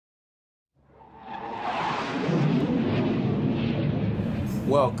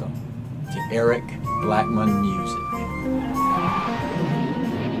Welcome to Eric Blackmon Music.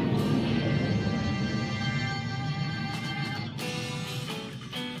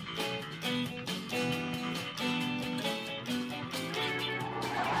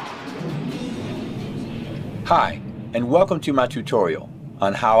 Hi, and welcome to my tutorial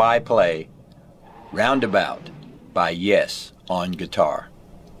on how I play Roundabout by Yes on guitar.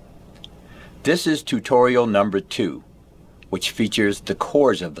 This is tutorial number 2, which features the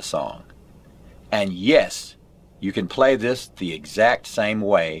chords of the song. And yes, you can play this the exact same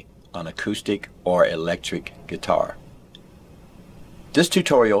way on acoustic or electric guitar. This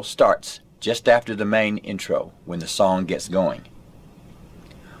tutorial starts just after the main intro when the song gets going.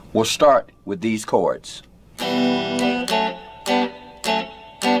 We'll start with these chords.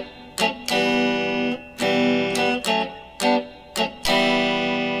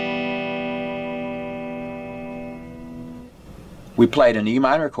 We played an E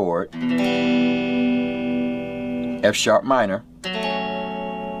minor chord, F sharp minor,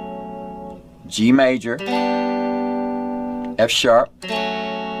 G major, F sharp,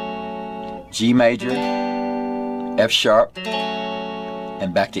 G major, F sharp,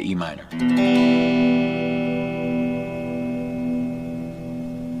 and back to E minor.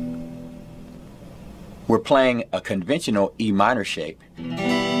 We're playing a conventional E minor shape.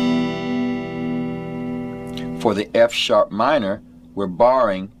 For the F sharp minor, we're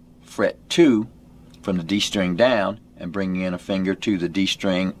borrowing fret 2 from the D string down and bringing in a finger to the D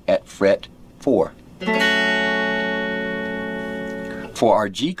string at fret 4. For our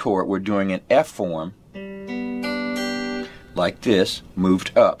G chord, we're doing an F form like this,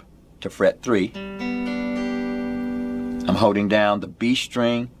 moved up to fret 3. I'm holding down the B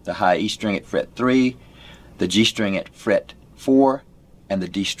string, the high E string at fret 3, the G string at fret 4, and the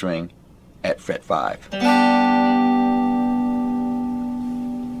D string at fret 5.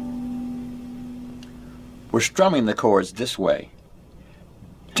 We're strumming the chords this way.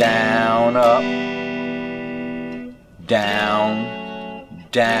 Down, up, down,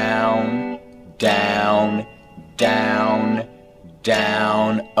 down, down, down,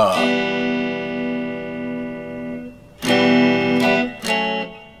 down, up.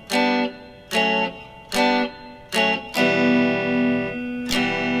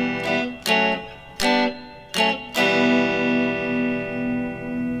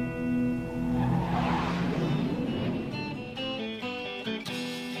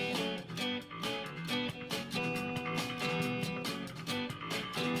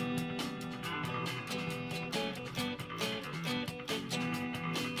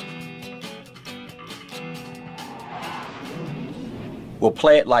 We'll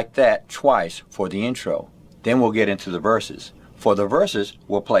play it like that twice for the intro. Then we'll get into the verses. For the verses,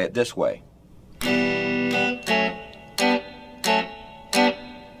 we'll play it this way.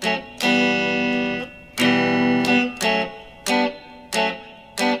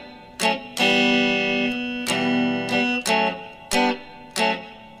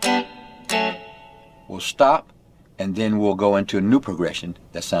 We'll stop, and then we'll go into a new progression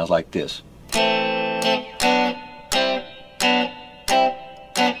that sounds like this.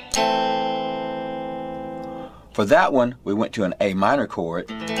 For that one, we went to an A minor chord.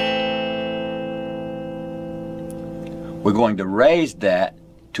 We're going to raise that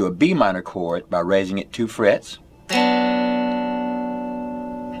to a B minor chord by raising it 2 frets. And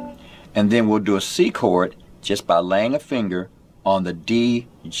then we'll do a C chord just by laying a finger on the D,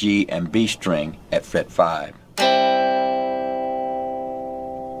 G, and B string at fret 5.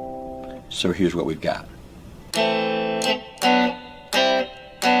 So here's what we've got.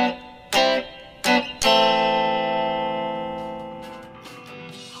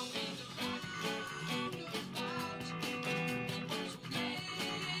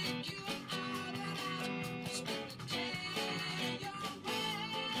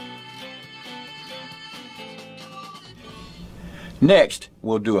 Next,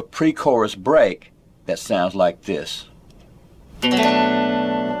 we'll do a pre-chorus break that sounds like this.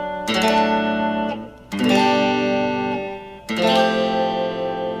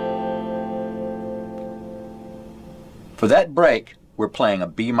 For that break, we're playing a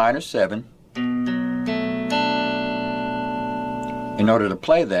B minor 7. In order to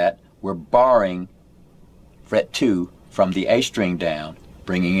play that, we're borrowing fret 2 from the A string down,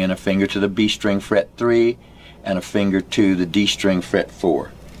 bringing in a finger to the B string fret 3, and a finger to the D string fret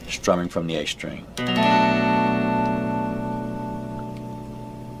 4, strumming from the A string.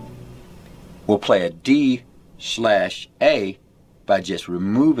 We'll play a D/A by just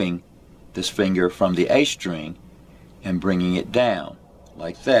removing this finger from the A string and bringing it down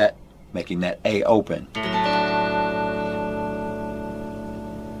like that, making that A open.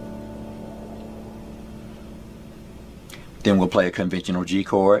 Then we'll play a conventional G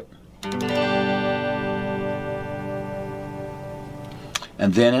chord.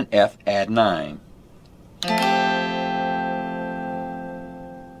 And then an F add 9.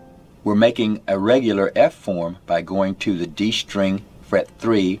 We're making a regular F form by going to the D string fret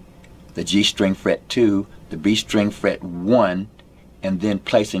 3, the G string fret 2, the B string fret 1, and then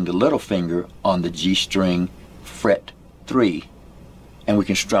placing the little finger on the G string fret 3. And we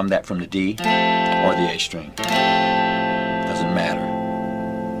can strum that from the D or the A string. Doesn't matter.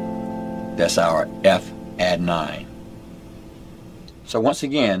 That's our F add 9. So once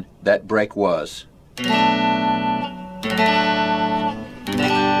again, that break was.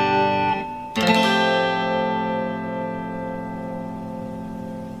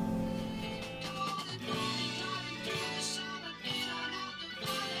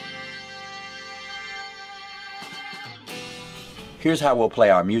 Here's how we'll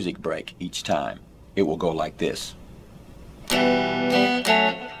play our music break each time. It will go like this.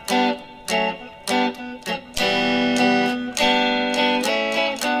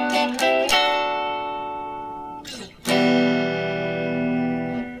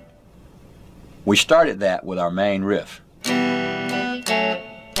 We started that with our main riff. Then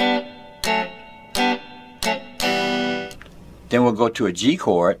we'll go to a G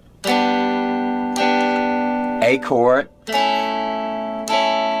chord, A chord,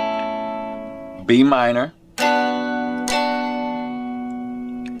 B minor,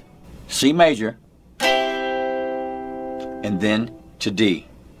 C major, and then to D.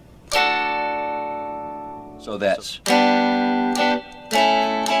 So that's.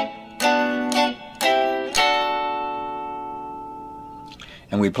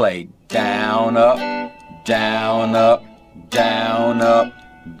 And we play down, up, down, up, down, up,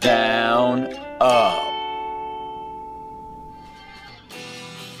 down, up.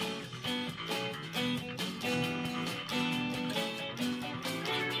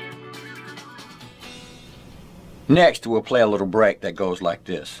 Next, we'll play a little break that goes like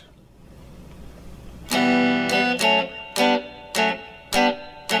this.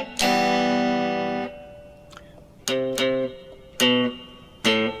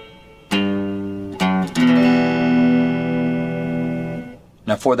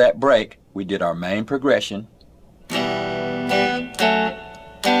 Now for that break, we did our main progression,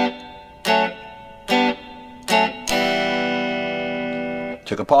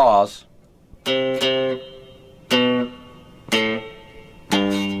 took a pause, then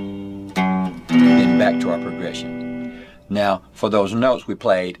back to our progression. Now for those notes, we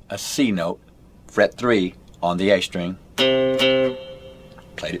played a C note, fret 3 on the A string,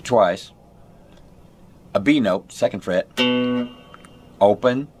 played it twice, a B note, 2nd fret,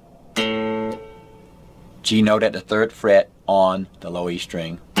 open, G note at the 3rd fret on the low E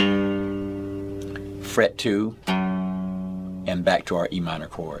string, fret 2, and back to our E minor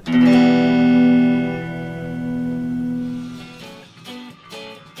chord.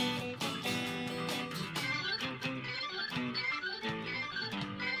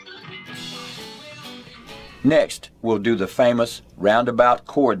 Next, we'll do the famous roundabout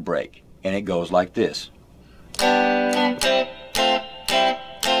chord break, and it goes like this.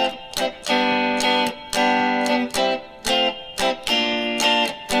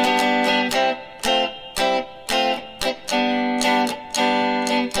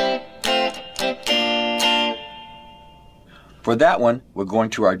 For that one, we're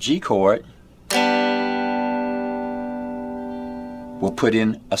going to our G chord. We'll put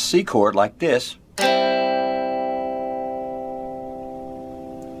in a C chord like this.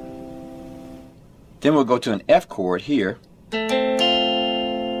 Then we'll go to an F chord here.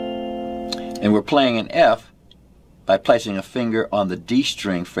 And we're playing an F by placing a finger on the D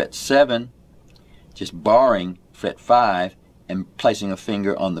string, fret 7, just barring fret 5, and placing a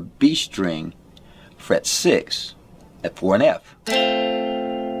finger on the B string, fret 6. For an F.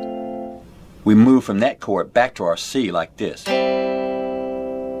 We move from that chord back to our C like this,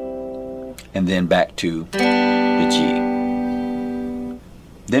 and then back to the G.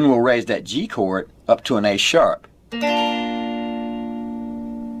 Then we'll raise that G chord up to an A sharp,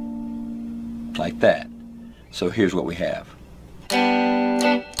 like that. So here's what we have.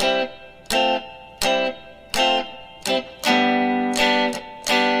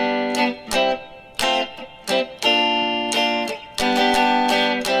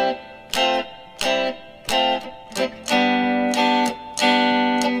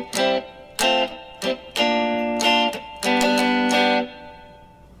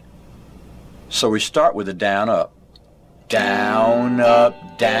 So we start with a down, up. Down,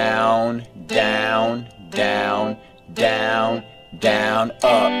 up, down, down, down, down, down,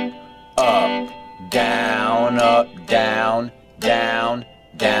 up, up, down, up, down, down,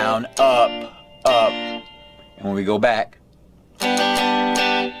 down, up, up. And when we go back,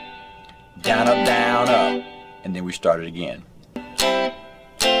 down, up, down, up. And then we start it again.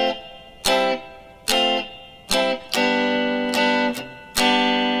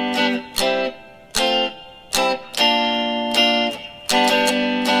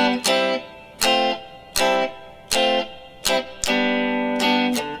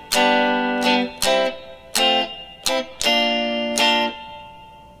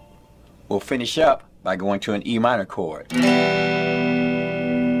 We'll finish up by going to an E minor chord and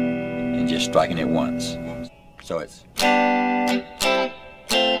just striking it once. So it's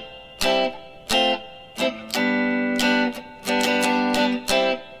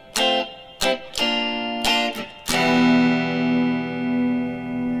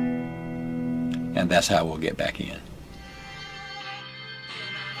and that's how we'll get back in.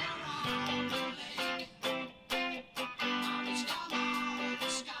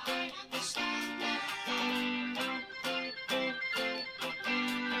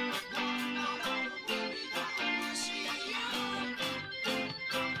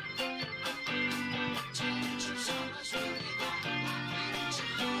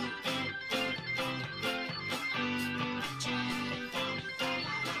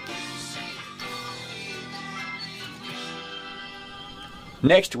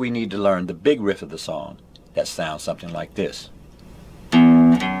 Next, we need to learn the big riff of the song that sounds something like this.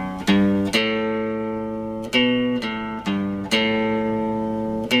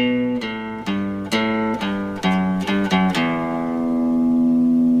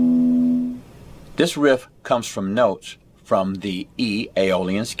 This riff comes from notes from the E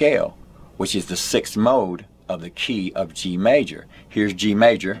Aeolian scale, which is the 6th mode of the key of G major. Here's G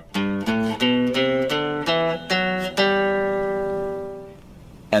major.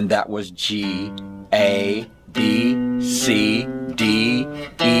 And that was G, A, B, C, D,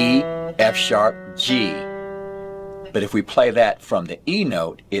 E, F sharp, G. But if we play that from the E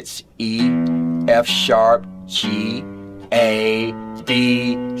note, it's E, F sharp, G, A,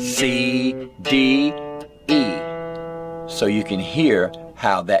 B, C, D, E. So you can hear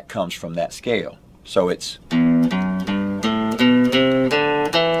how that comes from that scale. So it's, and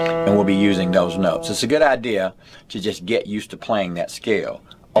we'll be using those notes. It's a good idea to just get used to playing that scale.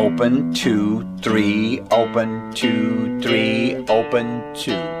 Open, 2, 3, open, 2, 3, open,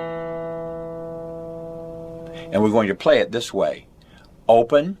 2. And we're going to play it this way.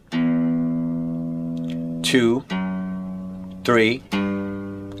 Open, 2, 3,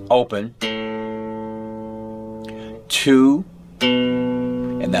 open, 2,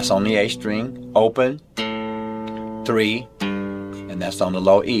 and that's on the A string, open, 3, and that's on the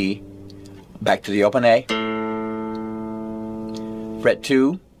low E, back to the open A, fret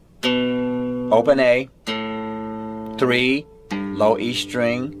 2, open A, 3, low E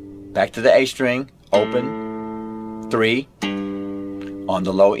string, back to the A string, open, 3, on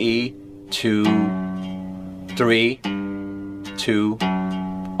the low E, 2, 3, 2,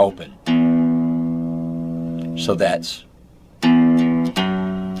 open. So that's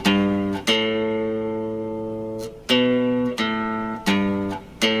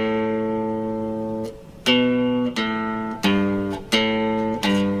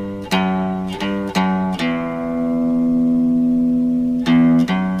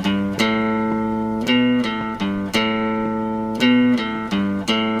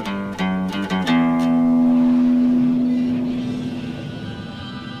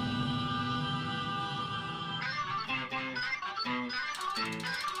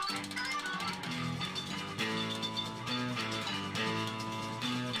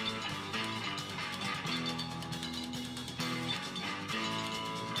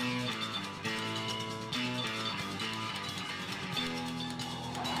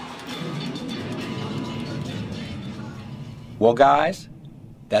well, guys,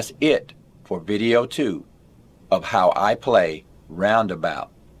 that's it for video 2 of how I play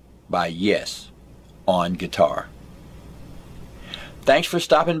Roundabout by Yes on guitar. Thanks for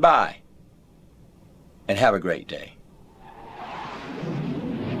stopping by, and have a great day.